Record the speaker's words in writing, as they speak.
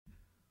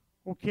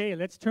Okay,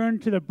 let's turn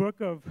to the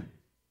book of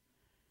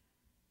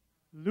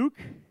Luke.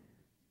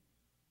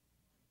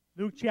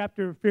 Luke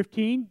chapter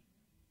 15.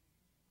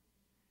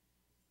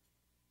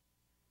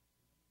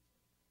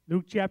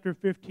 Luke chapter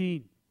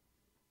 15.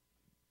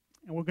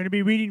 And we're going to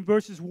be reading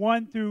verses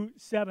 1 through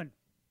 7.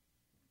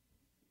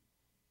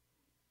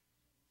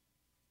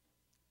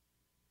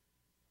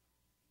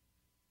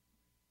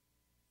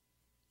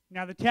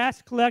 Now the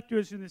tax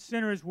collectors and the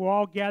sinners were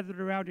all gathered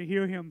around to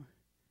hear him.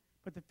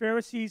 But the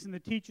Pharisees and the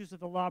teachers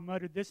of the law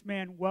muttered, "This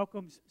man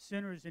welcomes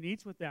sinners and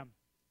eats with them."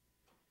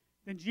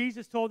 Then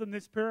Jesus told them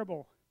this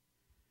parable.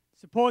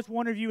 Suppose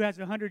one of you has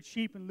 100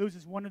 sheep and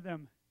loses one of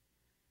them.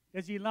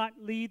 Does he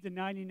not leave the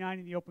 99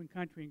 in the open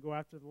country and go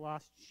after the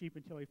lost sheep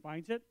until he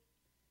finds it?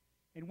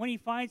 And when he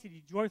finds it,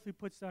 he joyfully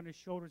puts it on his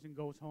shoulders and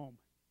goes home.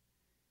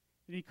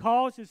 Then he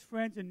calls his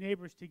friends and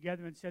neighbors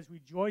together and says,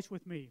 "Rejoice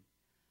with me.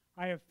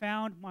 I have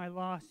found my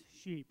lost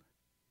sheep."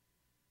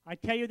 I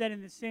tell you that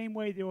in the same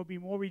way there will be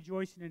more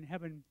rejoicing in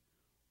heaven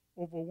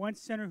over one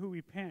sinner who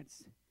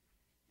repents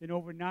than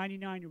over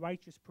 99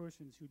 righteous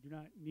persons who do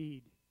not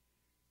need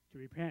to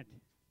repent.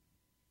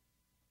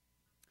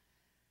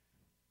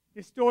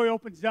 This story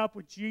opens up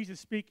with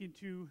Jesus speaking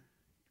to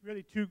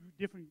really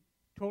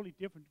totally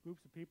different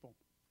groups of people.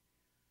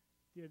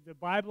 The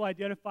Bible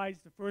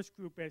identifies the first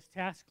group as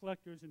tax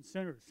collectors and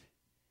sinners.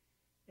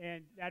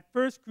 And that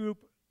first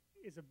group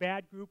is a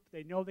bad group.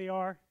 They know they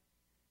are.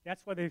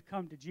 That's why they've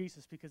come to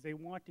Jesus, because they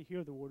want to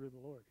hear the word of the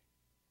Lord.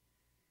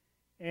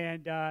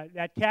 And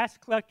that tax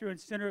collector and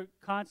sinner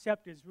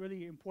concept is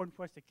really important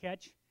for us to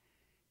catch,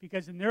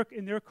 because in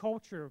their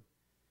culture,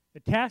 the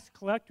tax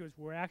collectors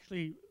were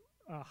actually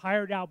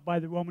hired out by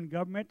the Roman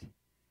government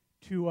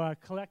to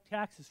collect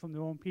taxes from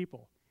their own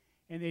people.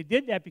 And they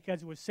did that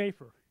because it was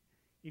safer.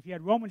 If you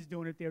had Romans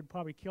doing it, they would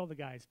probably kill the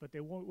guys, but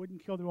they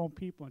wouldn't kill their own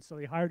people, and so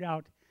they hired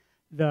out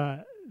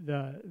the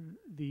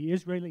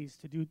Israelis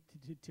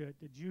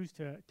the Jews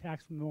to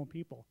tax from their own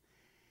people.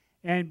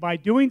 And by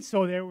doing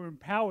so, they were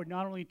empowered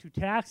not only to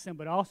tax them,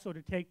 but also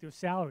to take their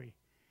salary.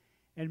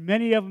 And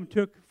many of them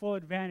took full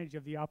advantage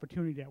of the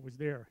opportunity that was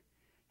there,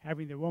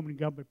 having the Roman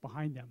government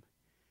behind them.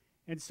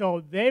 And so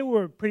they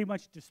were pretty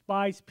much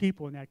despised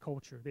people in that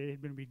culture. They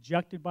had been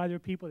rejected by their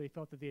people. They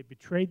felt that they had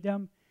betrayed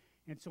them.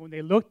 And so when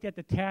they looked at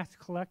the tax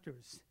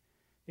collectors,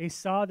 they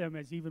saw them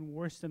as even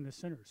worse than the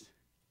sinners.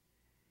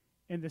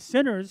 And the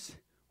sinners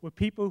were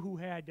people who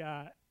had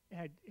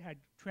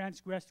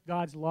transgressed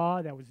God's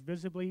law that was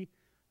visibly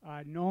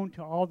known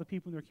to all the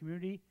people in their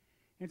community.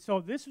 And so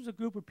this was a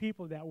group of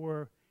people that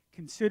were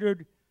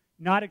considered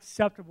not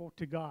acceptable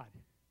to God.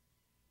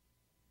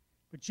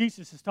 But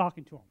Jesus is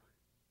talking to them.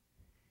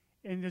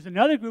 And there's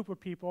another group of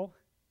people,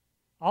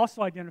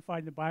 also identified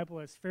in the Bible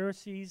as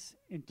Pharisees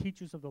and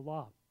teachers of the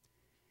law.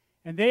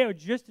 And they are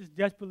just as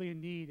desperately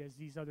in need as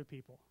these other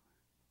people.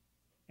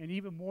 And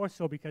even more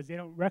so because they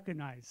don't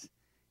recognize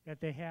that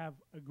they have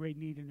a great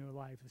need in their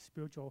life, a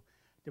spiritual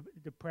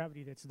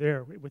depravity that's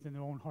there within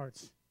their own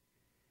hearts.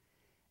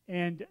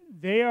 And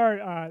they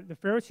are the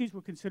Pharisees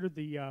were considered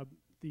the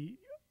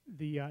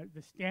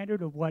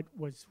standard of what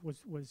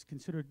was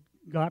considered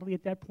godly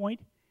at that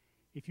point.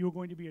 If you were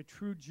going to be a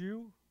true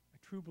Jew, a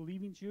true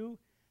believing Jew,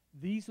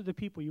 these are the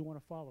people you want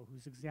to follow,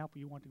 whose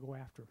example you want to go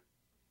after.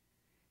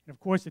 And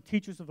of course, the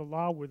teachers of the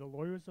law were the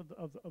lawyers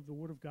of the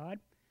Word of God.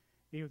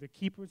 They were the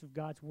keepers of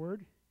God's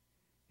Word.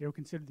 They were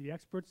considered the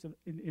experts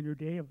in their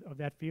day of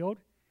that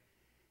field.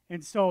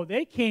 And so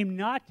they came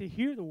not to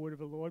hear the word of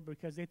the Lord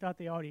because they thought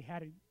they already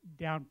had it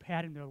down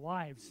pat in their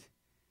lives.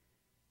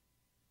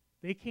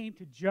 They came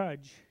to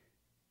judge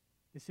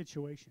the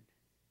situation.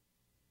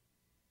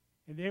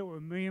 And they were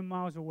a million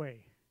miles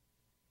away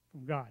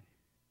from God.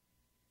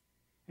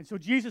 And so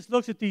Jesus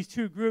looks at these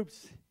two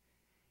groups.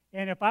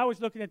 And if I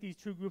was looking at these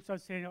two groups,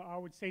 I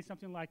would say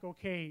something like,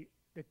 okay,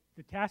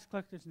 the tax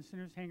collectors and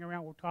sinners hang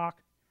around, we'll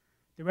talk.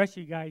 The rest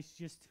of you guys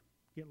just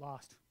get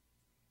lost.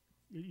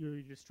 You're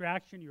a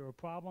distraction, you're a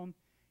problem,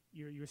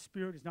 your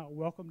spirit is not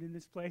welcomed in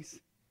this place.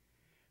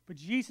 But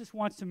Jesus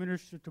wants to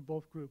minister to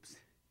both groups.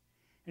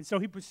 And so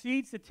he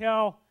proceeds to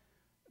tell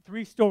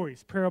three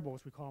stories,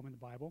 parables we call them in the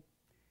Bible.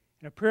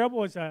 And a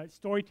parable is a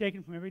story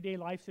taken from everyday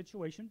life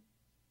situation.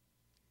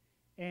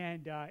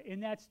 And in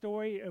that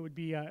story, it would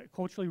be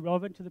culturally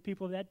relevant to the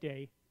people of that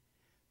day.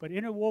 But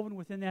interwoven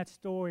within that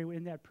story,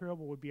 in that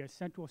parable, would be a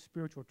central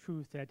spiritual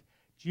truth that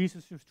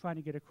Jesus was trying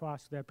to get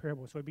across that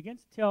parable. So he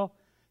begins to tell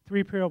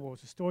three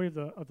parables: the story of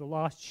the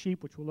lost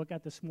sheep, which we'll look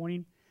at this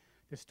morning,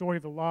 the story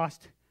of the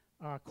lost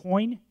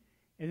coin,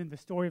 and then the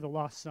story of the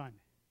lost son.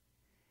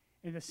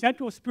 And the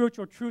central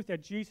spiritual truth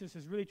that Jesus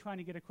is really trying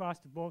to get across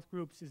to both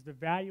groups is the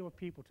value of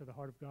people to the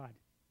heart of God.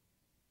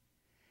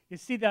 You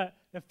see, the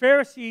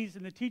Pharisees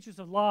and the teachers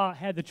of law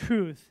had the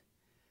truth,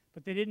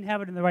 but they didn't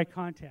have it in the right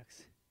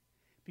context,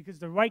 because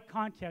the right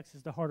context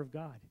is the heart of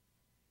God.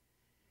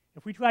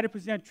 If we try to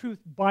present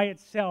truth by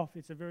itself,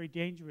 it's a very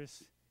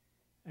dangerous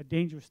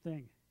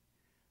thing.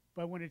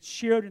 But when it's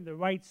shared in the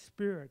right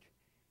spirit,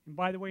 and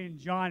by the way, in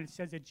John it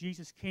says that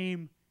Jesus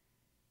came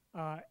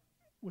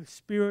with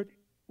spirit,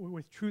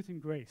 with truth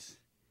and grace.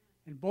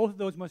 And both of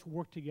those must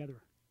work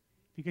together.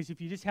 Because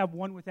if you just have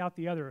one without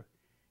the other,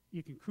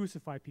 you can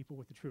crucify people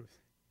with the truth.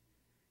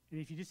 And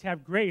if you just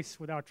have grace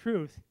without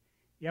truth,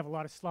 you have a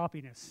lot of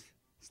sloppiness,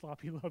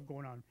 sloppy love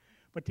going on.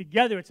 But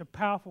together, it's a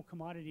powerful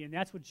commodity, and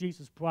that's what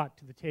Jesus brought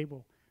to the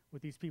table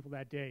with these people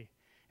that day.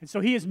 And so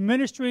he is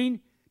ministering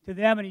to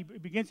them, and he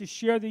begins to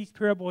share these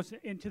parables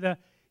into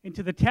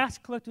the tax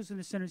collectors and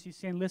the sinners. He's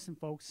saying, listen,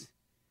 folks,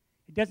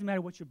 it doesn't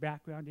matter what your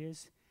background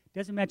is. It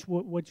doesn't matter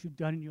what you've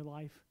done in your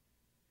life.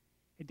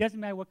 It doesn't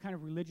matter what kind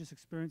of religious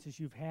experiences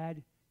you've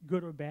had,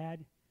 good or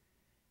bad.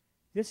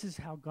 This is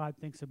how God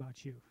thinks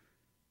about you.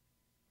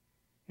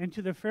 And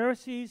to the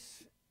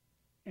Pharisees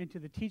and to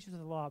the teachers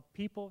of the law,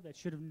 people that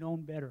should have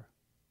known better,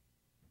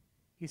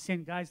 he's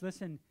saying, guys,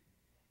 listen,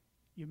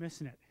 you're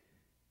missing it.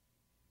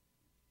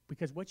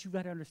 Because what you've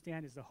got to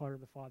understand is the heart of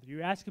the Father.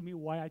 You're asking me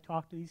why I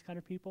talk to these kind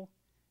of people?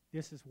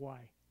 This is why.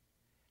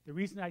 The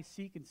reason I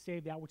seek and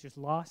save that which is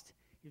lost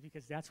is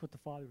because that's what the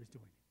Father is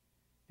doing.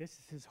 This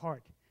is his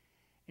heart.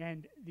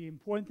 And the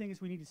important thing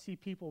is we need to see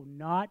people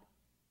not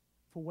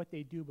for what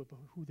they do, but for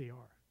who they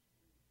are.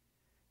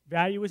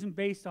 Value isn't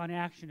based on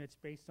action. It's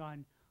based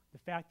on the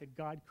fact that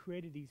God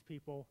created these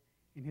people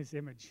in his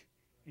image.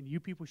 And you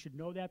people should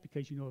know that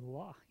because you know the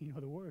law. You know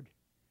the word.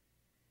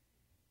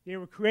 They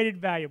were created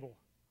valuable.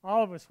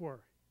 All of us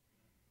were.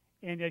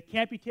 And it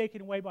can't be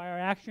taken away by our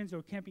actions or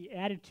it can't be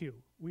added to.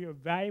 We are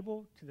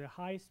valuable to the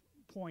highest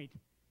point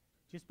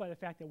just by the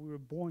fact that we were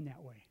born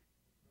that way.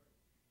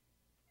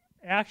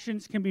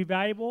 Actions can be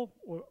valuable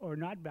or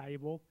not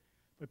valuable,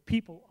 but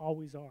people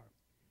always are.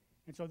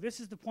 And so this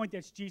is the point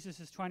that Jesus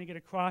is trying to get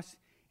across.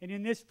 And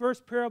in this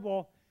first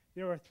parable,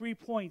 there are 3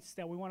 points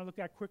that we want to look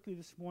at quickly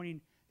this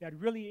morning that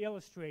really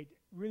illustrate,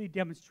 really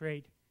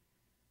demonstrate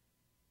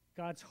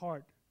God's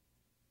heart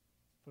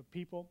for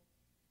people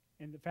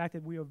and the fact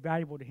that we are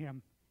valuable to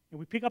him. And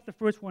we pick up the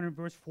first one in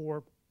verse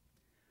 4,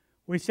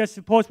 where he says,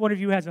 suppose one of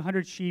you has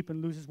 100 sheep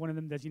and loses one of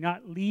them. Does he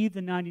not leave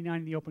the 99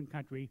 in the open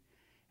country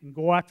and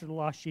go after the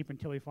lost sheep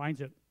until he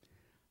finds it?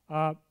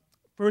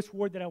 First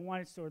word that I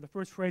wanted, or the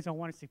first phrase I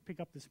wanted to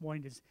pick up this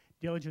morning is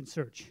diligent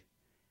search.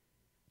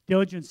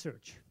 Diligent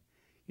search.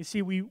 You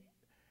see, we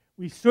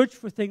search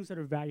for things that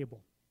are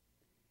valuable.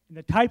 And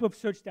the type of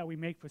search that we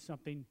make for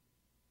something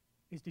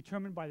is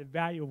determined by the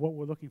value of what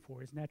we're looking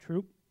for. Isn't that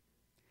true?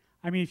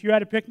 I mean, if you're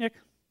at a picnic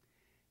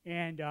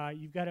and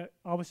you've got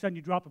all of a sudden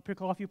you drop a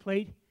pickle off your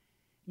plate,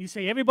 and you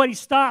say, everybody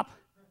stop.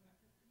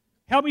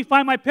 Help me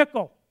find my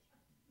pickle.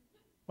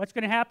 What's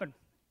going to happen?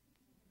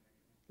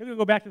 They're going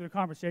to go back to their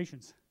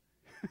conversations.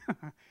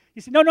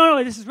 You say,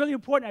 no, this is really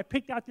important. I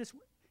picked out this.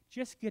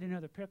 Just get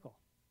another pickle.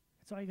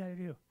 That's all you got to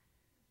do.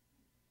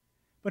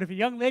 But if a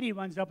young lady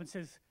runs up and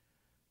says,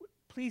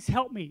 please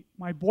help me.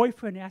 My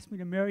boyfriend asked me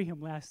to marry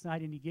him last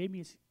night, and he gave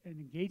me an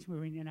engagement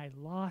ring, and I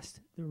lost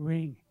the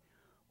ring.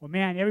 Well,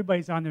 man,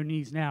 everybody's on their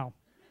knees now,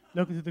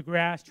 looking through the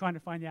grass, trying to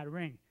find that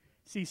ring.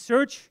 See,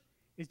 search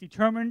is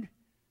determined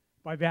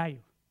by value,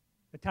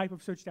 the type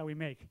of search that we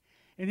make.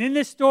 And in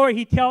this story,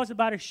 he tells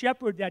about a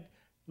shepherd that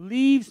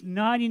leaves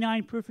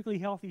 99 perfectly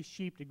healthy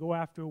sheep to go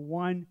after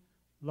one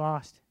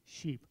lost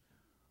sheep.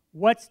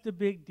 What's the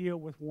big deal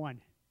with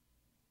one?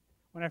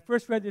 When I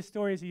first read this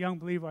story as a young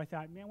believer, I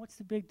thought, man, what's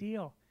the big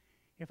deal?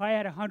 If I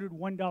had 100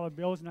 $1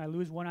 bills and I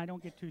lose one, I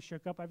don't get too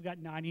shook up. I've got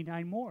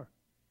 99 more.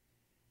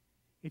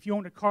 If you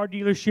own a car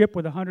dealership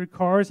with 100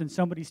 cars and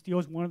somebody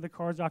steals one of the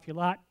cars off your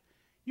lot,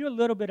 you're a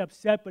little bit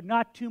upset, but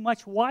not too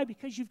much. Why?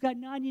 Because you've got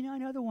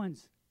 99 other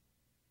ones.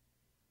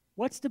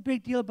 What's the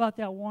big deal about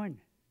that one?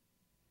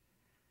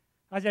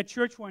 I was at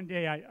church one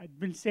day. I'd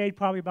been saved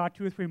probably about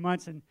 2 or 3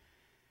 months, and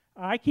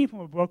I came from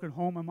a broken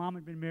home. My mom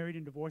had been married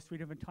and divorced 3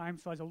 different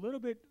times, so I was a little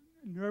bit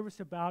nervous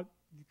about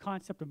the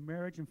concept of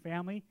marriage and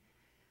family.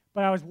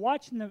 But I was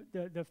watching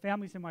the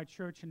families in my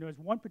church, and there was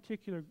one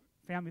particular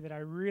family that I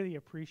really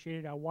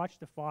appreciated. I watched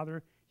the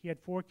father. He had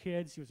 4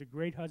 kids. He was a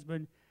great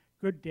husband,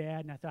 good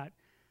dad, and I thought,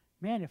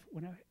 man,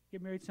 when I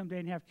get married someday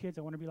and have kids,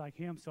 I want to be like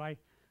him. So I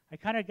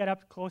kind of got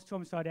up close to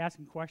him and started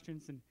asking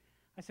questions, and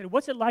I said,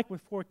 what's it like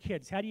with 4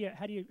 kids? How do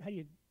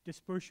you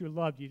disperse your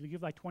love? Do you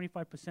give like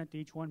 25% to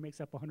each one, makes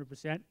up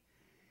 100%? And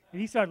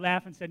he started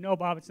laughing and said, no,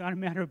 Bob, it's not a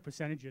matter of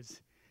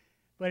percentages,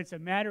 but it's a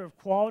matter of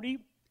quality,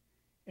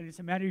 and it's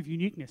a matter of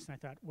uniqueness. And I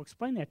thought, well,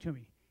 explain that to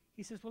me.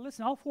 He says, well,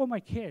 listen, all 4 of my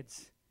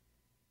kids,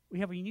 we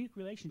have a unique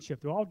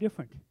relationship. They're all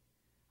different.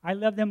 I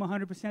love them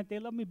 100%. They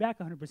love me back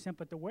 100%,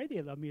 but the way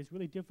they love me is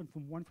really different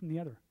from one from the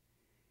other.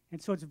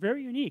 And so it's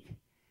very unique.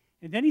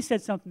 And then he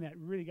said something that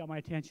really got my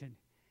attention.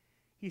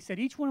 He said,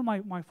 each one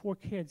of my 4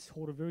 kids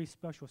hold a very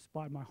special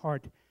spot in my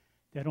heart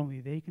that only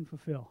they can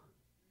fulfill.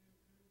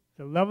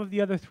 The love of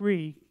the other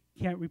 3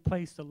 can't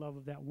replace the love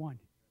of that one.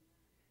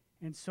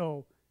 And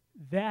so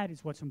that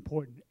is what's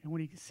important. And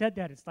when he said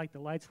that, it's like the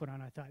lights went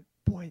on. I thought,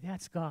 boy,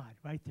 that's God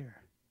right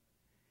there.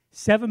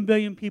 7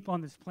 billion people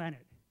on this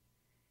planet.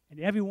 And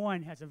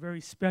everyone has a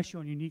very special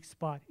and unique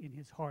spot in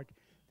his heart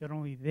that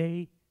only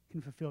they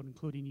can fulfill,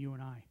 including you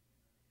and I.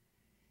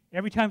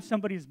 Every time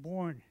somebody is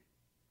born,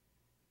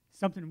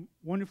 something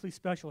wonderfully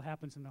special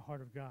happens in the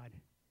heart of God.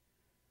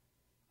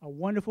 a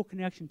wonderful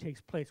connection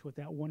takes place with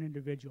that one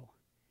individual.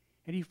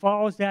 And he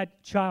follows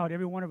that child,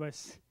 every one of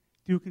us,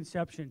 through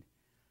conception,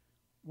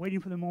 waiting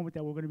for the moment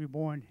that we're going to be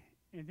born.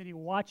 And then he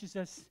watches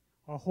us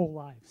our whole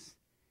lives.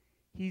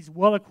 He's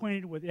well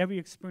acquainted with every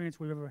experience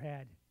we've ever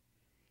had.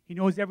 He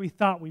knows every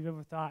thought we've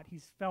ever thought.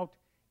 He's felt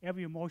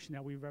every emotion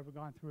that we've ever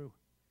gone through.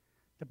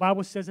 The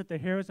Bible says that the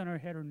hairs on our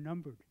head are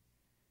numbered.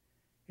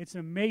 It's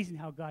amazing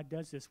how God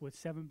does this with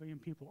 7 billion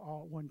people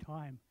all at one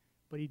time,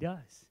 but he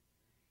does.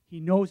 He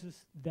knows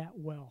us that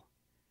well.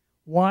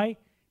 Why?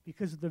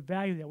 Because of the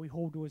value that we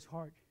hold to his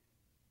heart.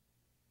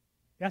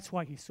 That's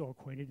why he's so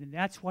acquainted, and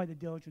that's why the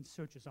diligent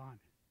search is on.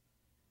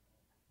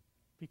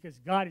 Because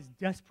God is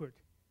desperate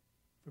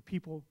for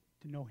people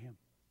to know him.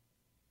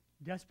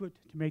 Desperate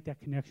to make that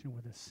connection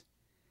with us.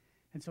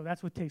 And so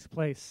that's what takes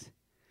place.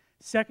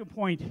 Second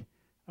point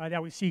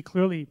that we see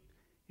clearly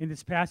in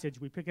this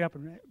passage, we pick it up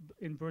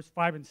in verse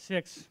 5 and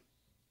 6,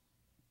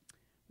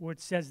 where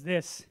it says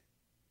this.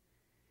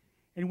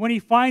 And when he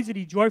finds it,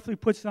 he joyfully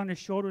puts it on his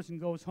shoulders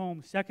and goes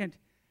home. Second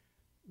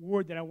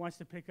word that I want us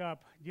to pick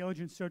up,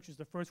 diligent search is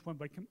the first one,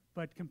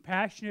 but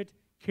compassionate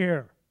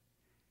care.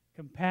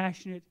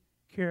 Compassionate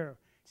care.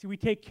 See, we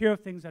take care of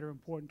things that are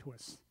important to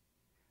us.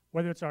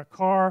 Whether it's our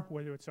car,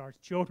 whether it's our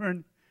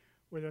children,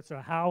 whether it's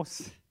our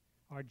house,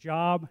 our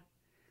job,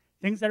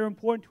 things that are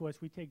important to us,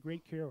 we take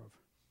great care of.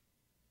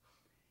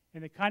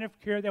 And the kind of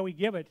care that we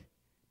give it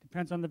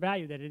depends on the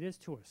value that it is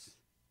to us.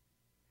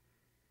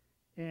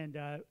 And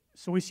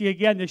so we see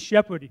again this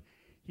shepherd.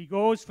 He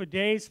goes for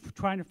days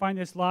trying to find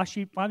this lost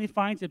sheep, finally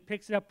finds it,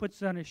 picks it up,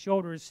 puts it on his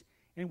shoulders,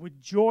 and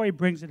with joy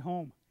brings it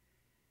home.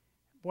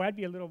 Boy, I'd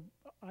be a little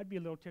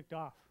ticked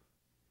off.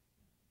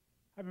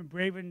 I've been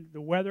braving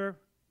the weather,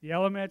 the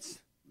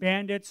elements,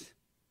 bandits,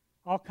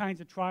 all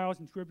kinds of trials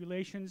and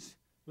tribulations,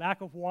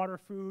 lack of water,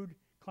 food,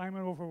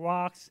 climbing over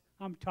rocks.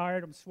 I'm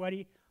tired, I'm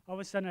sweaty. All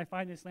of a sudden I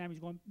find this lamb, he's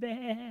going,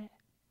 bah,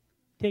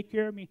 take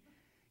care of me.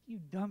 You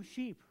dumb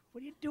sheep,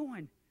 what are you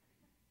doing?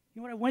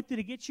 You know what I went through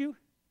to get you?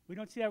 We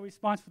don't see that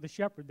response for the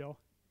shepherd, though.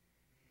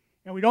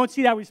 And we don't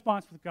see that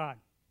response with God.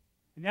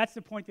 And that's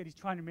the point that he's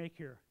trying to make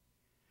here.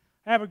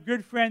 I have a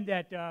good friend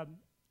that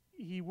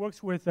he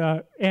works with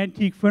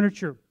antique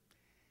furniture.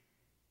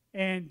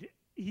 And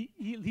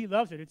he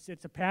loves it.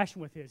 It's a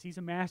passion with his. He's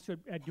a master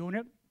at doing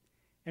it.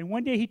 And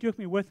one day he took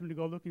me with him to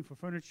go looking for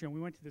furniture, and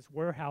we went to this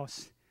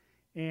warehouse.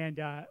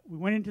 And we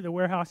went into the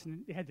warehouse,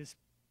 and they had this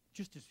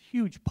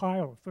huge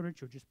pile of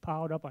furniture just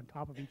piled up on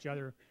top of each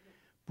other,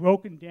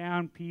 broken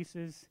down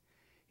pieces.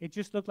 It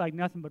just looked like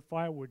nothing but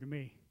firewood to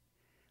me.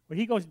 But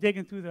he goes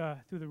digging through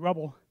the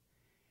rubble,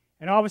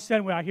 and all of a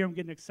sudden, when I hear him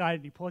getting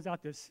excited, he pulls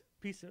out this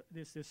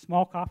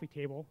small coffee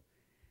table,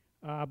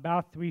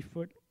 about 3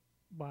 foot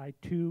by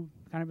 2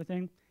 kind of a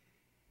thing.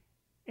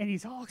 And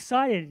he's all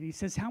excited, and he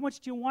says, "How much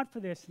do you want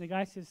for this?" And the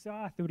guy says,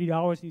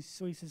 $30. And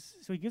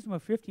so he gives him a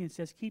 50 and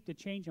says, "Keep the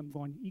change." I'm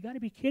going, you got to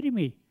be kidding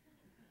me.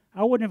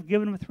 I wouldn't have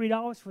given him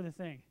 $3 for the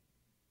thing.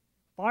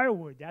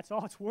 Firewood, that's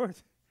all it's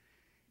worth.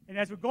 And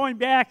as we're going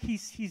back,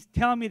 he's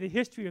telling me the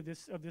history of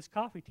this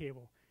coffee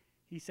table.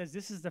 He says,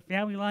 this is the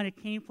family line it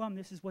came from,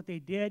 this is what they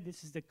did,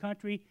 this is the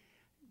country,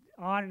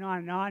 on and on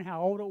and on,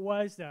 how old it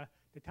was, the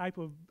type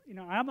of,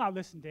 I'm not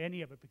listening to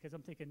any of it because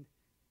I'm thinking,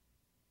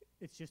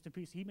 it's just a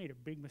piece. He made a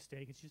big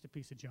mistake. It's just a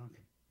piece of junk.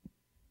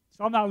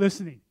 So I'm not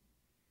listening.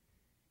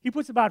 He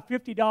puts about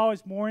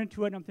 $50 more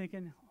into it, and I'm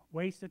thinking,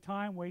 waste of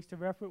time, waste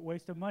of effort,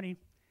 waste of money.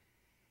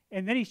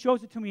 And then he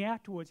shows it to me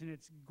afterwards, and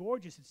it's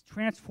gorgeous. It's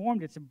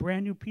transformed. It's a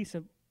brand new piece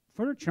of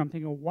furniture. I'm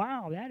thinking,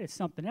 wow, that is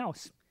something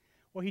else.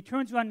 Well, he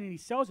turns around and he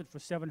sells it for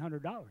 $700.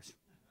 And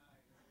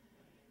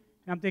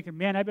I'm thinking,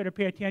 man, I better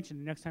pay attention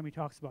the next time he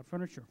talks about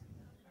furniture.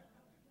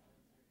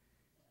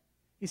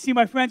 You see,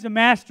 my friend's a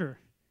master.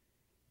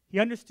 He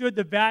understood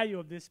the value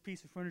of this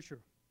piece of furniture.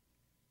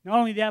 Not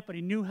only that, but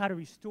he knew how to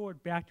restore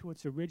it back to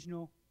its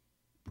original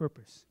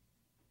purpose.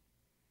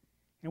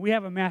 And we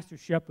have a master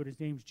shepherd. His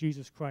name's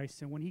Jesus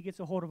Christ. And when he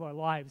gets a hold of our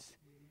lives,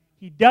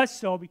 he does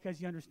so because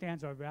he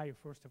understands our value,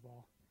 first of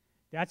all.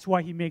 That's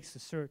why he makes the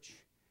search.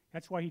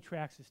 That's why he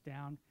tracks us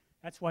down.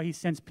 That's why he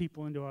sends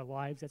people into our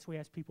lives. That's why he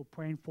has people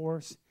praying for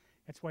us.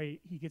 That's why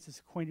he gets us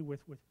acquainted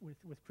with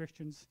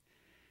Christians.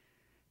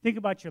 Think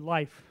about your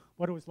life,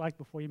 what it was like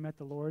before you met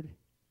the Lord.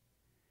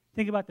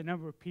 Think about the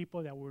number of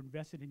people that were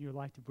invested in your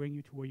life to bring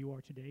you to where you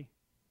are today.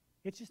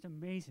 It's just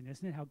amazing,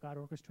 isn't it, how God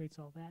orchestrates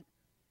all that?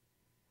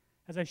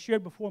 As I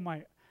shared before,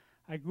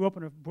 I grew up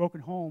in a broken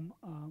home.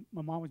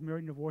 My mom was married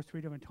and divorced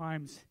 3 different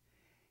times.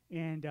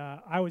 And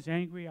I was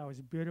angry. I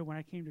was bitter. When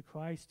I came to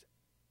Christ,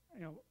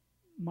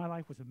 my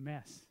life was a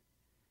mess.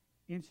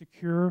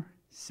 Insecure,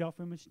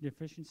 self-image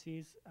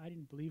deficiencies. I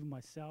didn't believe in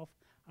myself.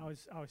 I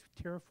was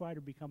terrified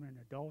of becoming an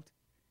adult.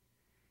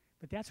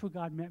 But that's where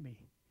God met me.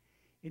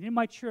 And in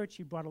my church,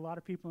 he brought a lot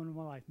of people into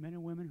my life, men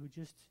and women who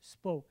just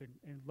spoke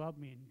and loved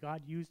me, and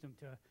God used them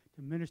to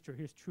minister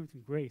his truth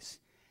and grace.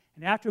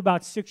 And after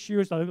about 6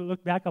 years, I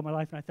looked back on my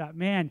life and I thought,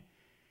 man,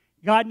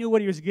 God knew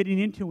what he was getting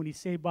into when he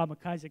saved Bob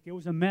MacIssac. It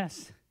was a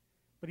mess,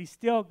 but he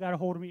still got a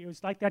hold of me. It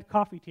was like that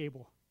coffee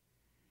table.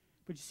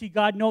 But you see,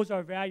 God knows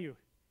our value.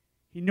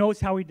 He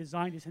knows how he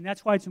designed us. And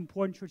that's why it's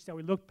important, church, that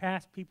we look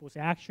past people's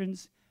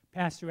actions,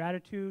 past their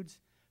attitudes,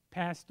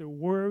 past their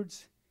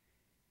words.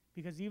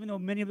 Because even though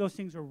many of those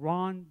things are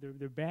wrong,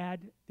 they're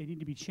bad, they need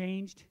to be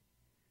changed,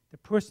 the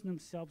person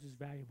themselves is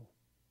valuable.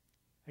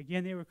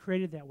 Again, they were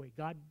created that way.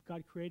 God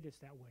created us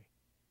that way.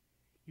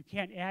 You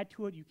can't add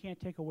to it. You can't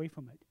take away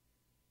from it.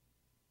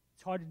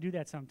 It's hard to do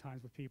that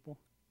sometimes with people.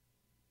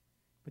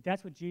 But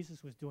that's what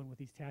Jesus was doing with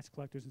these tax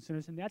collectors and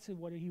sinners, and that's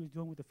what he was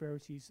doing with the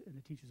Pharisees and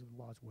the teachers of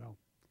the law as well.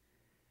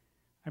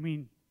 I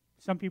mean,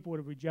 some people would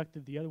have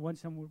rejected the other one.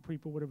 Some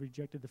people would have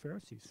rejected the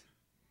Pharisees.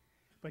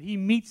 But he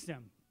meets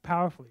them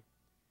powerfully.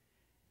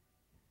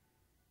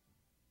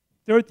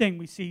 Third thing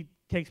we see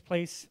takes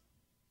place,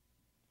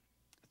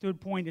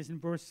 third point is in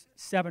verse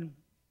 7,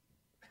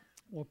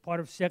 or part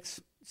of 6.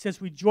 It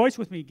says, rejoice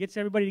with me. Gets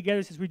everybody together.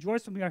 It says,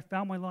 rejoice with me. I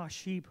found my lost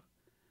sheep.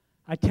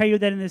 I tell you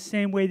that in the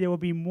same way there will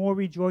be more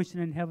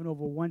rejoicing in heaven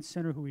over one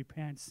sinner who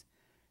repents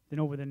than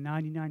over the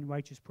 99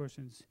 righteous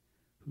persons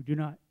who do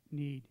not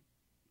need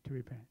to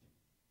repent.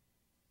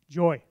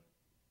 Joy.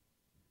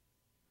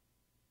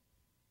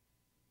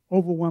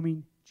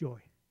 Overwhelming joy.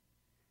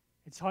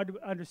 It's hard to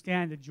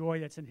understand the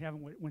joy that's in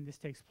heaven when this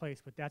takes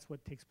place, but that's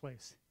what takes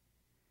place.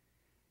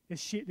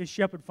 This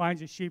shepherd finds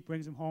his sheep,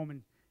 brings them home,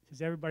 and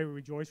says, everybody will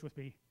rejoice with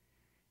me. And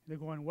they're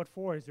going, what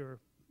for?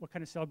 What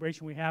kind of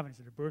celebration we have? Is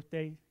it a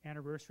birthday,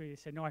 anniversary? They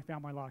said, no, I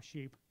found my lost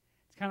sheep.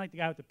 It's kind of like the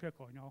guy with the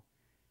pickle,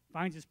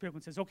 finds his pickle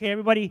and says, okay,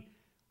 everybody,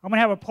 I'm going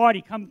to have a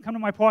party. Come to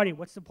my party.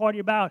 What's the party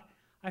about?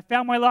 I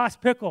found my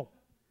lost pickle.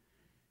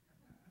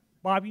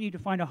 Bob, you need to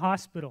find a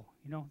hospital.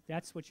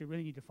 That's what you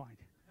really need to find.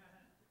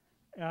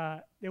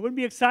 They wouldn't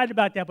be excited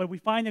about that, but we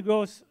find the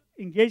girls'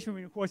 engagement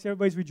ring. Of course,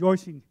 everybody's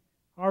rejoicing.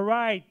 All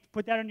right,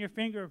 put that on your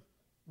finger.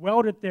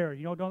 Weld it there.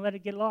 Don't let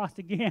it get lost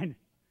again.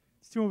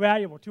 It's too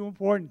valuable, too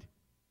important.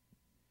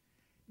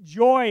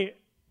 Joy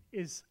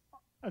is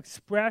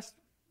expressed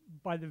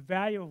by the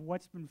value of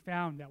what's been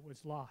found that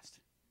was lost.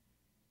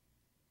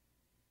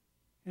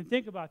 And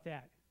think about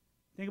that.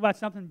 Think about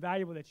something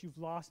valuable that you've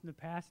lost in the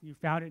past and you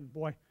found it, and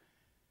boy,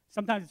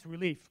 sometimes it's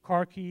relief.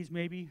 Car keys,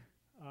 maybe.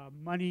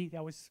 Money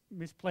that was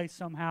misplaced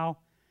somehow.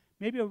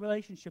 Maybe a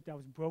relationship that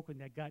was broken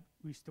that got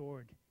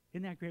restored.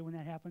 Isn't that great when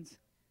that happens?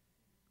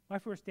 My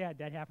first dad,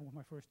 that happened with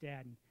my first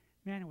dad. And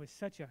man, it was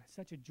such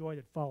a joy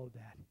that followed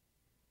that.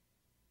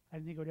 I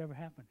didn't think it would ever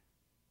happen.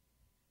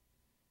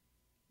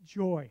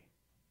 Joy.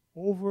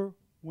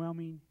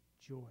 Overwhelming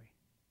joy.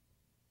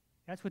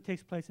 That's what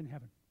takes place in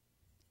heaven.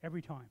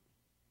 Every time.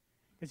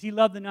 Does he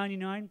love the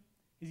 99?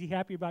 Is he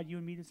happy about you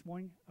and me this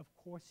morning? Of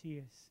course he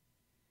is.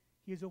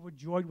 He is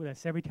overjoyed with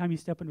us. Every time you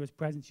step into his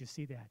presence, you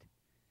see that.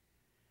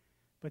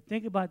 But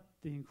think about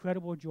the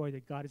incredible joy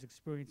that God is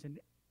experiencing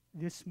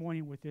this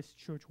morning with this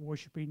church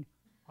worshiping,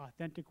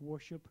 authentic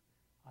worship,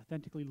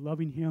 authentically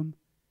loving him,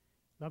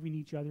 loving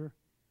each other.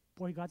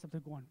 Boy, God's up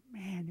there going,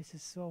 man, this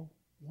is so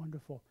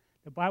wonderful.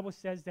 The Bible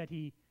says that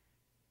he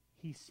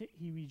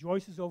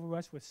rejoices over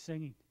us with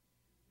singing.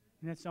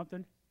 Isn't that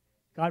something?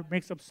 God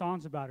makes up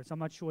songs about us. I'm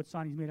not sure what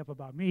song he's made up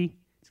about me.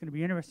 It's going to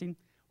be interesting.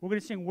 We're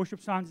going to sing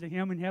worship songs to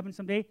him in heaven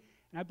someday,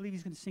 and I believe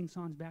he's going to sing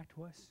songs back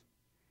to us.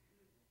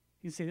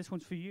 He can say, this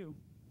one's for you.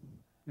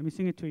 Let me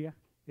sing it to you.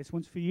 This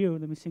one's for you.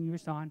 Let me sing your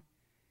song.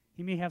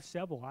 He may have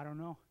several. I don't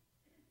know.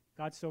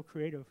 God's so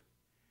creative.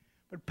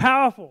 But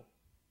powerful.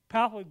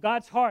 Powerful.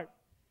 God's heart.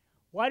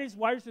 Why is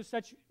there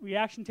such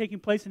reaction taking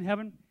place in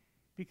heaven?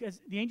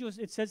 Because the angels,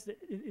 it says that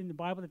in the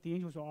Bible that the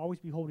angels will always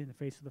be holding the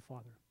face of the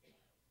Father.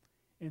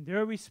 And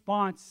their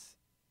response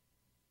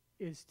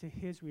is to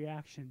his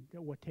reaction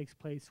that what takes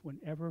place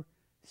whenever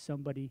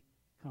somebody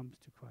comes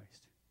to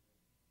Christ.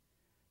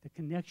 The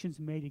connection's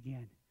made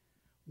again.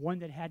 One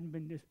that hadn't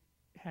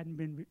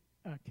been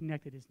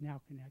connected is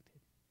now connected.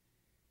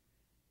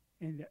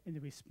 And the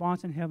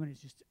response in heaven is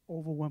just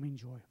overwhelming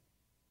joy.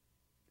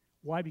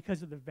 Why?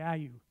 Because of the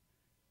value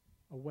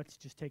of what's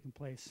just taken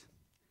place.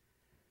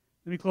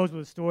 Let me close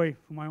with a story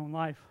from my own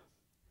life.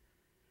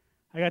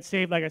 I got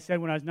saved, like I said,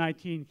 when I was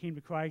 19, came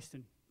to Christ,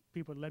 and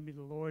people led me to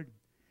the Lord.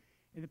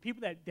 And the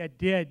people that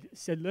did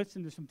said,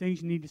 listen, there's some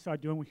things you need to start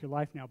doing with your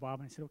life now, Bob.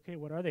 And I said, okay,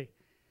 what are they?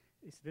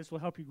 They said, this will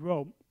help you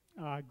grow.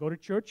 Go to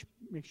church.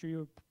 Make sure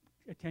you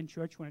attend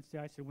church when it's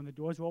there. I said, when the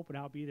doors are open,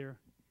 I'll be there.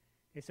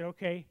 They said,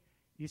 okay,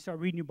 you start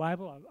reading your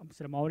Bible. I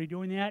said, I'm already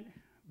doing that.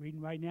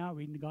 Reading right now,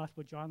 reading the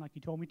Gospel of John like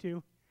you told me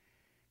to.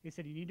 They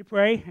said, you need to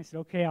pray. I said,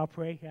 okay, I'll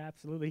pray. Yeah,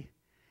 absolutely.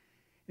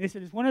 And they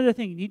said, there's one other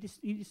thing. You need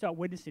to start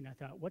witnessing. I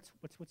thought, what's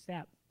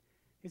that?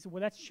 They said,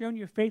 well, that's sharing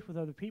your faith with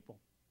other people.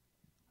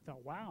 I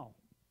thought, wow.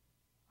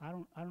 I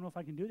don't know if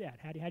I can do that.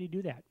 How do you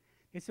do that?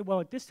 They said,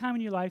 well, at this time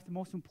in your life, the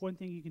most important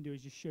thing you can do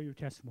is just share your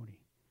testimony.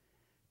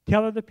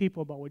 Tell other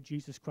people about what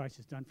Jesus Christ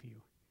has done for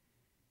you.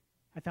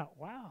 I thought,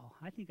 wow,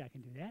 I think I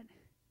can do that.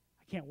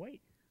 I can't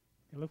wait.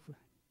 I'm looking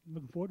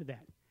forward to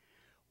that.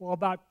 Well,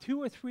 about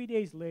 2 or 3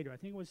 days later, I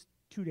think it was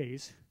 2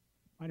 days,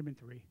 might have been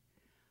 3,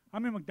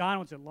 I'm in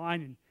McDonald's at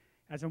line, and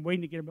as I'm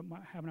waiting to get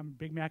having a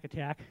Big Mac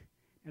attack,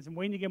 as I'm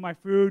waiting to get my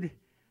food,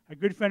 a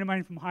good friend of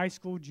mine from high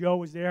school, Joe,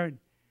 was there, and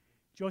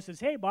Joe says,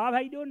 hey, Bob, how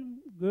you doing?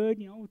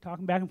 Good,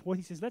 talking back and forth.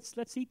 He says,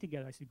 let's eat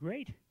together. I said,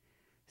 great.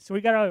 So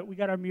we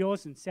got our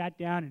meals and sat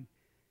down, and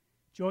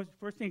Joe's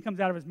first thing that comes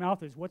out of his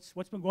mouth is,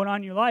 what's been going on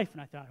in your life?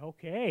 And I thought,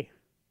 okay.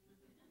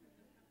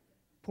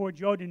 Poor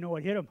Joe didn't know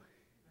what hit him.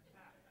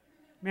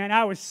 Man,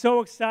 I was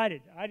so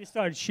excited. I just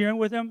started sharing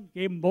with him,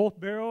 gave him both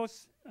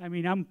barrels. I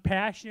mean, I'm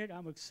passionate.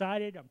 I'm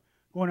excited. I'm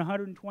going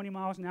 120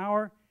 miles an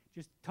hour,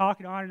 just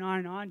talking on and on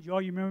and on. Joe,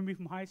 you remember me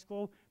from high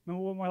school?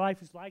 Remember what my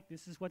life was like?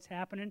 This is what's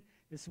happening.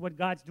 This is what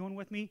God's doing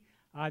with me.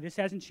 This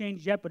hasn't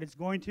changed yet, but it's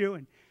going to.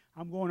 And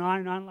I'm going on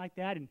and on like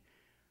that. And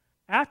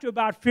after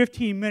about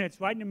 15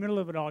 minutes, right in the middle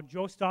of it all,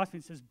 Joe stops me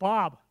and says,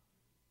 Bob,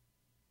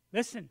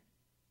 listen,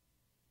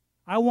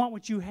 I want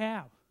what you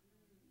have.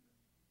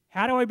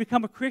 How do I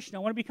become a Christian? I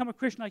want to become a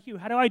Christian like you.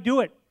 How do I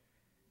do it?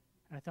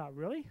 And I thought,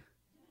 really?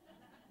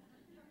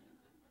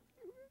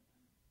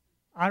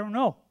 I don't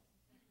know.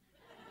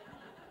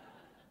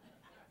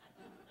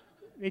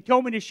 They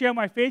told me to share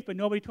my faith, but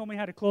nobody told me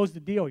how to close the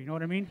deal. You know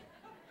what I mean?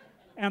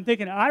 And I'm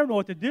thinking, I don't know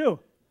what to do.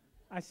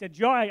 I said,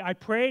 Joe, I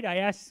prayed. I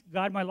asked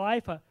God my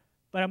life,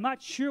 but I'm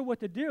not sure what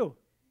to do.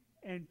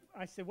 And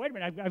I said, wait a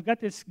minute. I've got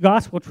this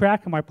gospel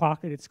tract in my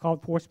pocket. It's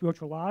called 4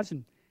 Spiritual Laws.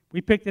 And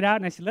we picked it out,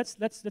 and I said,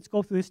 let's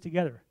go through this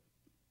together.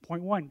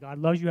 Point 1, God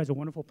loves you, has a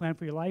wonderful plan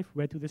for your life.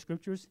 Read through the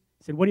scriptures.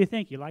 I said, what do you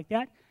think? You like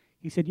that?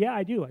 He said, yeah,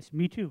 I do. I said,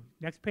 me too.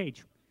 Next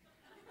page.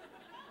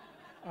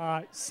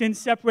 Sin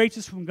separates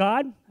us from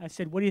God. I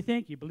said, what do you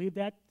think? You believe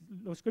that?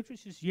 Those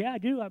scriptures? He says, yeah, I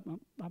do.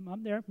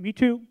 I'm there. Me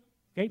too.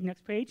 Okay,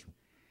 next page.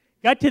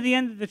 Got to the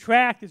end of the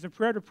tract. There's a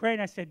prayer to pray,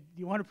 and I said, do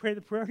you want to pray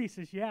the prayer? He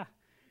says, yeah.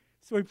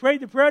 So we prayed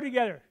the prayer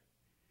together.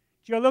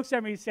 Joe looks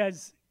at me and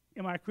says,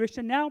 am I a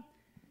Christian now?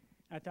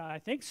 I thought, I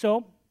think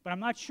so, but I'm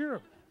not sure.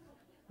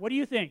 What do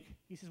you think?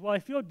 He says, well, I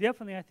feel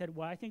differently. I said,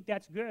 well, I think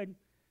that's good,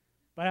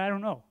 but I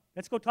don't know.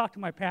 Let's go talk to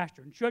my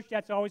pastor. In church,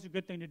 that's always a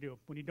good thing to do.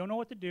 When you don't know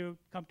what to do,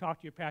 come talk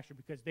to your pastor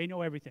because they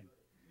know everything.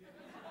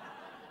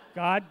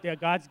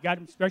 God's got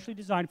them specially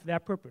designed for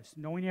that purpose,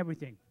 knowing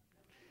everything.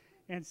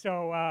 And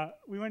so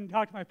we went and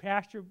talked to my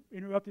pastor,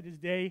 interrupted his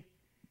day.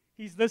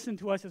 He's listening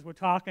to us as we're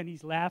talking.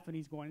 He's laughing.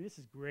 He's going, this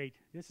is great.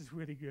 This is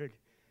really good.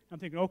 I'm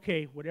thinking,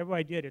 okay, whatever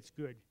I did, it's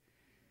good.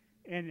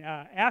 And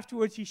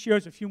afterwards, he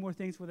shares a few more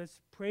things with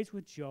us, prays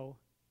with Joe.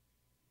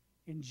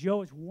 And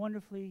Joe is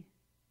wonderfully,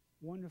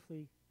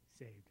 wonderfully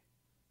saved.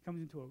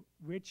 Comes into a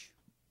rich,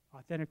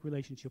 authentic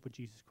relationship with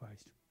Jesus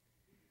Christ.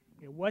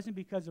 It wasn't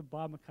because of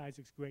Bob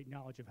MacIssac's great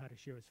knowledge of how to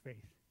share his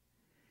faith.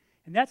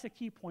 And that's a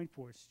key point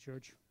for us,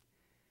 church.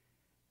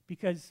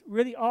 Because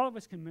really all of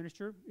us can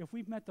minister. If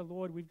we've met the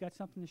Lord, we've got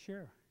something to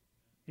share.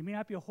 It may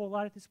not be a whole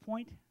lot at this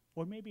point,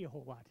 or maybe a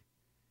whole lot.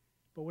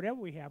 But whatever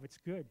we have, it's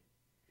good.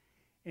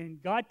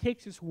 And God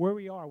takes us where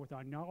we are with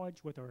our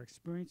knowledge, with our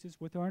experiences,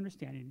 with our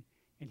understanding,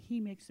 and he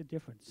makes the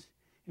difference.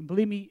 And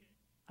believe me,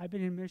 I've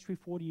been in ministry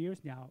 40 years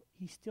now.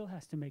 He still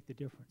has to make the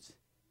difference.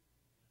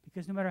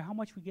 Because no matter how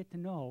much we get to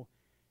know,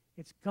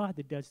 it's God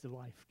that does the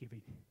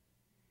life-giving.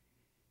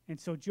 And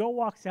so Joe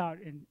walks out,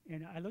 and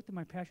I looked at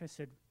my pastor. I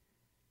said,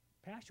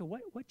 Pastor,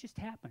 what just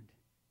happened?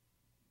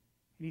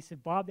 And he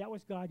said, Bob, that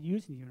was God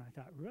using you. And I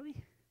thought, really?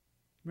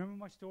 Remember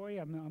my story?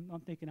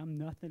 I'm thinking I'm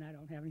nothing. I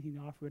don't have anything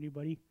to offer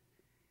anybody.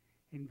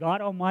 And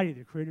God Almighty,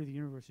 the creator of the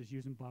universe, is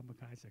using Bob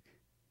MacIssac.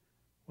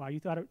 Wow,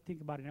 you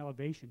think about an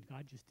elevation.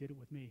 God just did it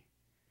with me.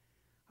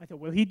 I thought,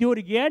 will he do it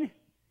again?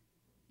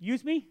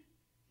 Use me?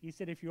 He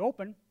said, if you're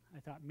open. I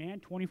thought,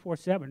 man,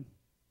 24/7,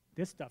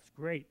 this stuff's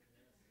great.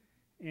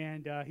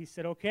 And he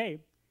said, okay.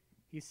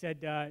 He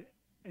said,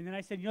 and then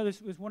I said,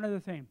 this was one other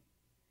thing.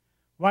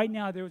 Right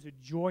now, there was a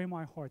joy in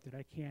my heart that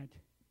I can't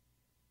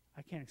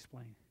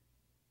explain.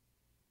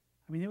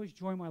 I mean, there was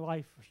joy in my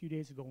life a few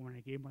days ago when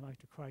I gave my life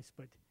to Christ,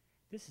 but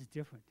this is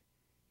different.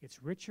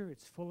 It's richer,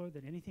 it's fuller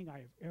than anything I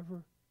have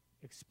ever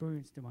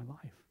experienced in my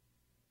life.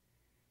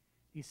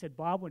 He said,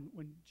 Bob,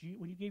 when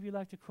you gave your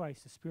life to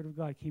Christ, the Spirit of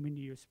God came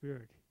into your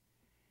spirit.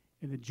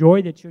 And the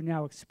joy that you're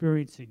now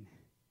experiencing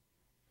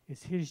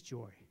is his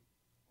joy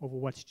over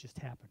what's just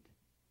happened.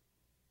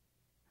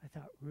 I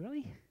thought,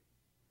 really?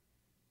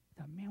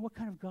 I thought, man, what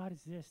kind of God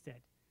is this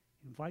that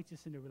invites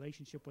us into a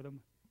relationship with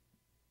him,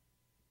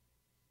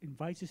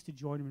 invites us to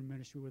join him in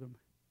ministry with him,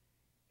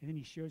 and then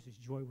he shares his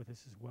joy with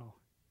us as well.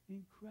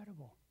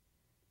 Incredible.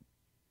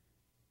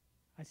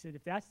 I said,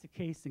 if that's the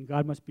case, then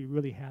God must be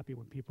really happy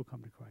when people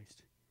come to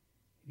Christ.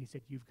 And he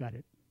said, you've got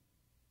it.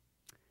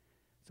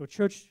 So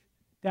church,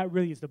 that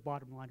really is the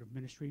bottom line of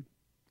ministry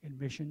and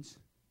missions.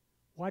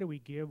 Why do we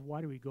give?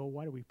 Why do we go?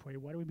 Why do we pray?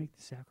 Why do we make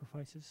the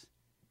sacrifices?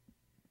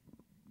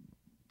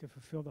 To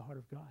fulfill the heart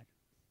of God.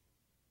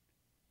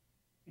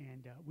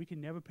 And we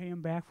can never pay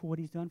him back for what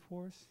he's done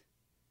for us.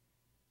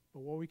 But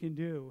what we can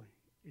do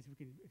is we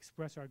can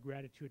express our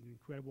gratitude in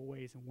incredible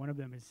ways. And one of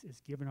them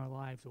is giving our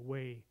lives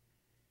away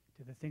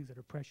to the things that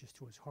are precious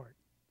to his heart.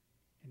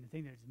 And the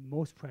thing that is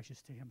most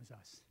precious to him is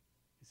us,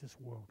 is this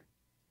world.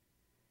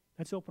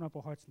 Let's open up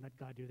our hearts and let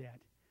God do that.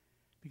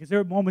 Because there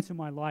are moments in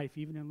my life,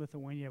 even in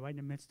Lithuania, right in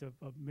the midst of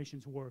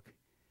missions work,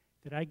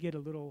 that I get a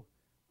little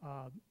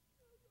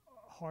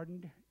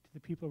hardened to the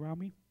people around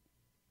me.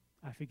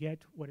 I forget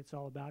what it's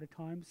all about at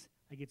times.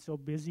 I get so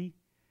busy,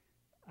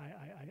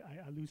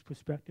 I lose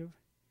perspective.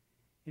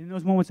 And in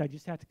those moments, I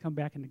just have to come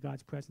back into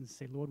God's presence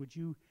and say, Lord, would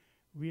you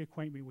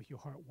reacquaint me with your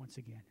heart once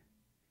again?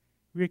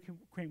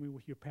 Reacquaint me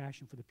with your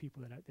passion for the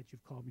people that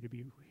you've called me to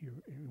be here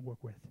and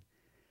work with.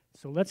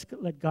 So let's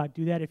let God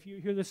do that. If you're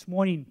here this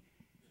morning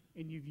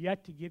and you've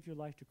yet to give your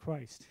life to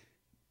Christ,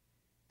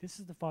 this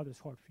is the Father's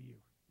heart for you.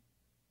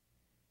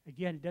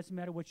 Again, it doesn't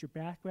matter what your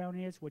background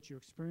is, what your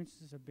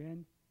experiences have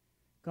been.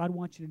 God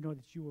wants you to know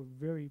that you are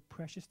very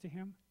precious to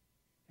Him,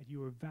 that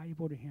you are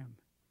valuable to Him,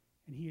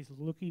 and He is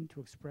looking to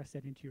express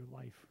that into your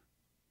life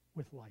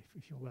with life,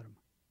 if you'll let Him.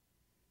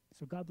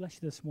 So God bless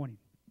you this morning.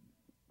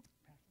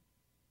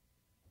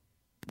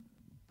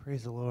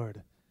 Praise the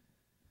Lord.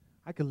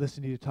 I could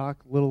listen to you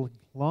talk a little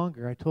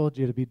longer. I told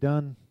you to be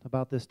done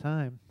about this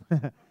time.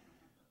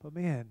 But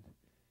man,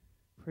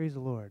 praise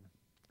the Lord.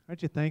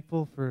 Aren't you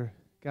thankful for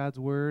God's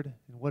Word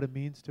and what it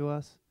means to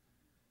us?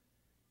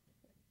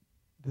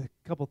 The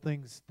couple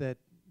things that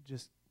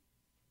just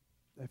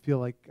I feel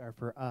like are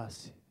for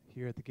us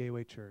here at the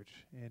Gateway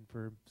Church, and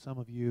for some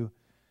of you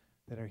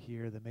that are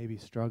here that may be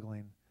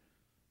struggling,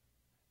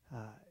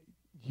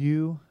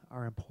 you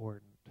are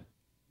important.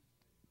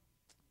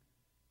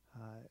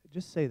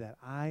 Just say that.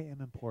 I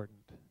am important.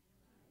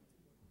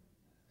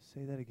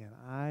 Say that again.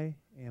 I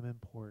am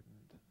important.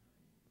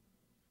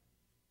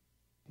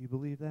 Do you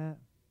believe that?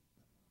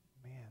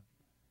 Man.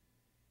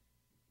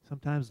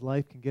 Sometimes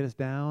life can get us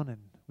down and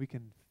we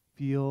can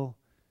feel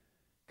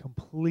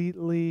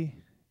completely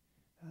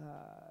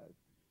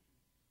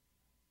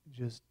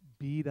just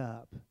beat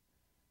up.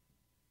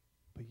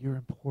 But you're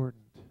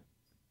important.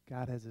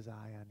 God has His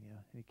eye on you,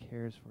 and He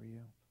cares for you.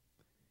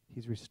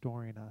 He's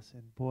restoring us.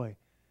 And boy,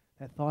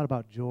 that thought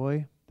about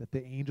joy, that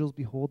the angels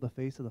behold the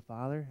face of the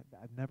Father,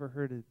 I've never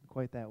heard it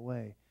quite that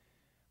way.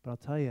 But I'll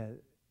tell you,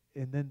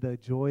 and then the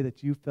joy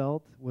that you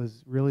felt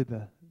was really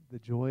the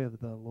joy of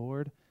the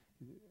Lord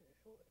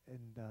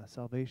and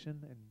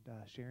salvation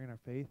and sharing our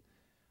faith.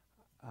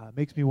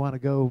 Makes me want to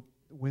go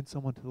win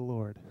someone to the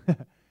Lord.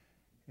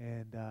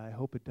 And I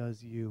hope it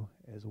does you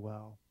as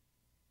well.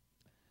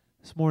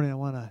 This morning I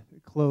want to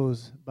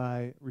close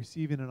by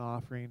receiving an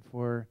offering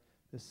for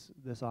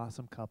this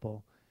awesome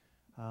couple.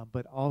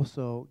 But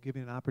also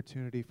giving an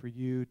opportunity for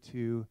you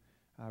to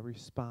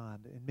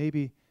respond. And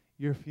maybe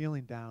you're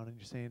feeling down and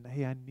you're saying,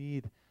 hey, I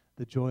need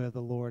the joy of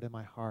the Lord in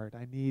my heart.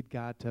 I need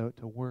God to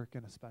work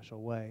in a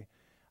special way.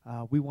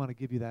 We want to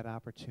give you that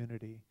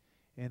opportunity.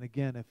 And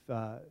again, if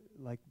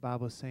like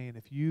Bob was saying,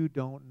 if you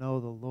don't know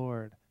the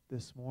Lord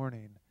this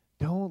morning,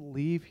 don't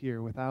leave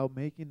here without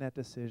making that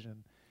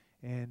decision.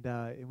 And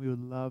we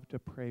would love to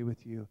pray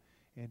with you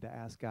and to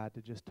ask God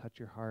to just touch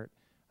your heart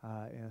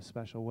in a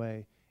special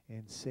way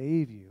and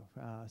save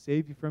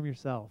you from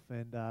yourself.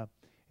 And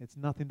it's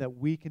nothing that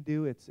we can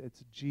do. It's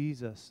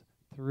Jesus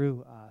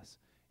through us.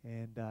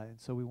 And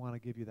so we want to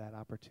give you that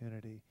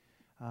opportunity.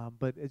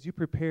 But as you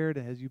prepared,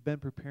 as you've been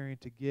preparing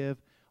to give,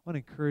 I want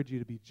to encourage you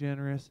to be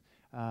generous.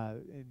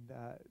 And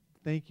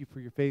thank you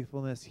for your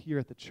faithfulness here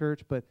at the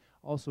church, but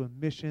also in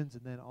missions,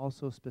 and then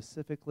also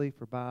specifically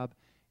for Bob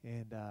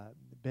and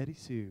Betty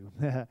Sue.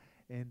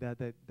 And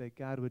that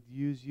God would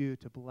use you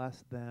to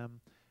bless them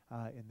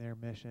in their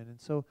mission. And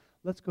so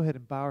let's go ahead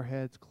and bow our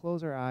heads,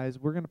 close our eyes.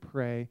 We're going to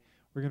pray.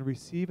 We're going to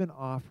receive an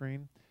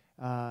offering,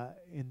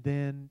 and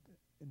then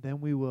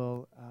we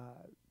will.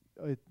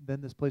 Then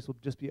this place will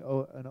just be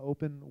an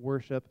open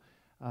worship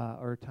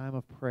or a time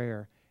of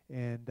prayer.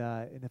 And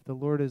if the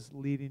Lord is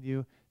leading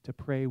you to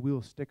pray, we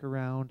will stick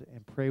around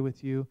and pray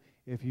with you.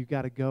 If you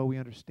got to go, we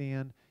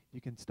understand.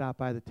 You can stop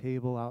by the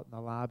table out in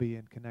the lobby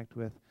and connect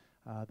with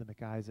the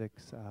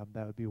MacIssacs.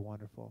 That would be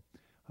wonderful.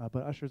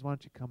 But ushers, why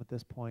don't you come at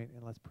this point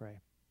and let's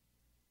pray.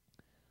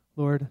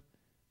 Lord,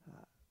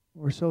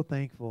 we're so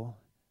thankful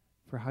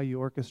for how you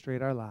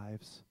orchestrate our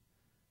lives.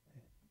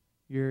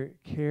 Your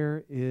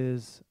care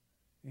is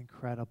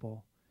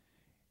incredible,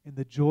 and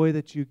the joy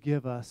that you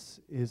give us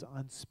is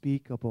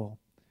unspeakable.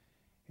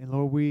 And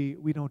Lord,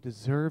 we don't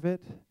deserve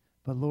it,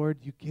 but Lord,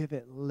 you give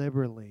it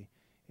liberally.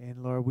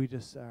 And Lord, we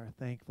just are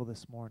thankful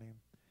this morning.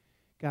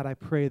 God, I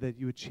pray that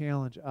you would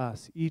challenge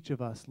us, each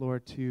of us,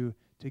 Lord, to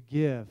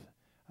give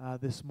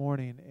this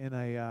morning in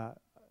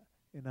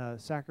a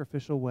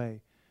sacrificial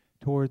way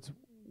towards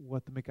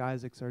what the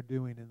MacIssacs are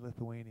doing in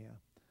Lithuania.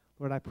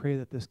 Lord, I pray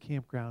that this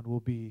campground will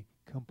be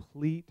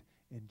complete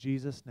in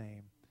Jesus'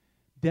 name,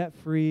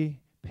 debt-free,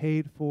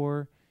 paid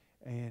for,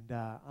 and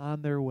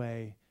on their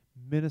way,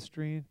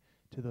 ministering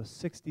to those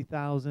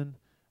 60,000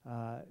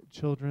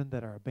 children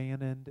that are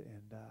abandoned.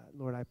 And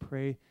Lord, I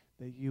pray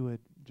that you would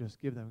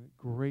just give them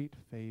great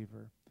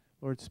favor.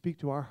 Lord, speak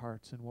to our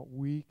hearts and what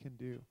we can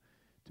do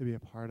to be a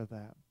part of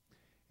that.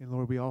 And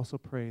Lord, we also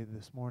pray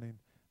this morning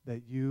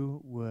that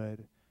you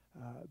would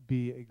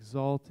be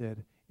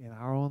exalted in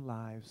our own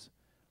lives.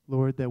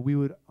 Lord, that we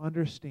would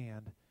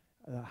understand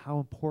how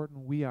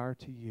important we are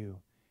to you.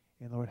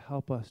 And Lord,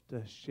 help us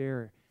to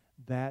share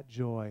that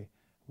joy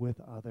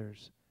with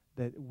others,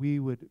 that we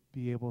would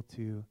be able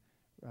to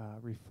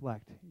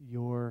reflect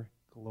your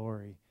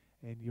glory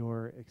and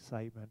your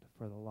excitement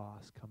for the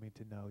lost coming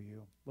to know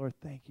you. Lord,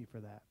 thank you for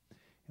that.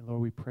 And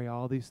Lord, we pray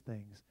all these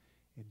things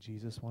in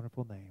Jesus'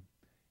 wonderful name.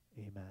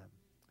 Amen.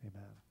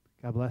 Amen.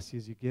 God bless you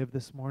as you give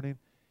this morning.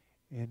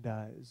 And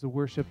as the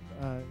worship,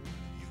 amen.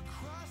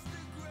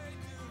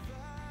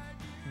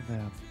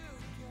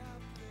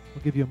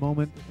 We'll give you a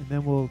moment, and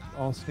then we'll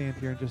all stand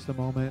here in just a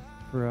moment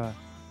for a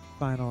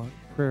final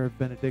prayer of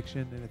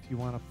benediction. And if you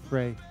want to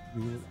pray,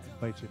 we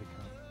invite you to come.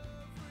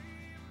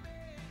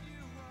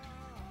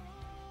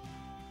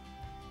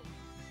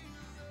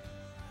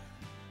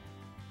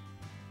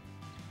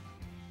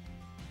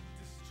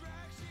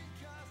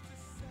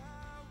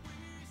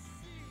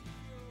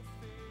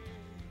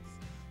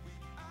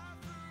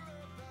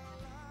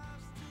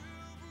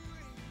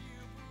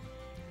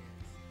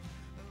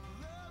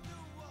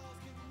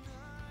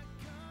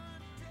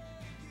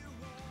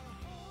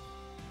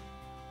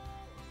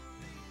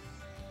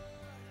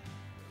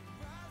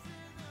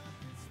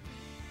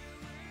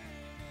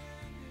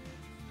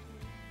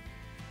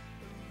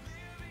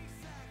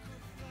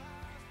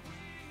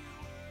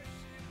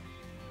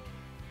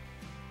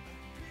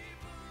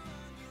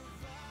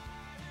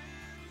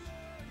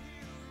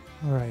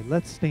 All right,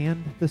 let's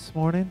stand this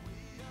morning.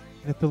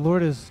 And if the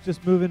Lord is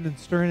just moving and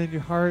stirring in your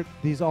heart,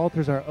 these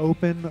altars are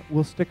open.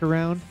 We'll stick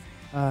around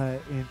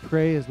and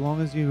pray as long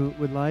as you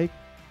would like.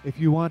 If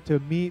you want to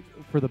meet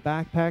for the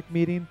backpack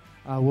meeting,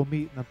 we'll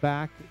meet in the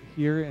back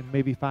here in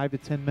maybe 5 to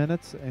 10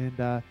 minutes,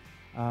 and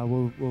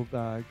we'll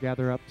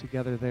gather up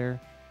together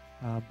there.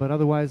 But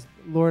otherwise,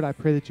 Lord, I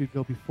pray that you'd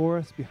go before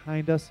us,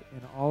 behind us,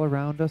 and all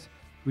around us.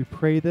 We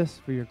pray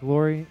this for your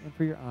glory and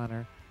for your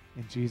honor.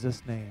 In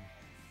Jesus' name,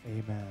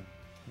 amen.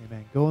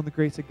 Amen. Go in the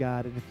grace of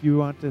God, and if you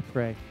want to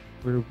pray,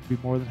 we'll be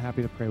more than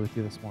happy to pray with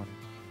you this morning.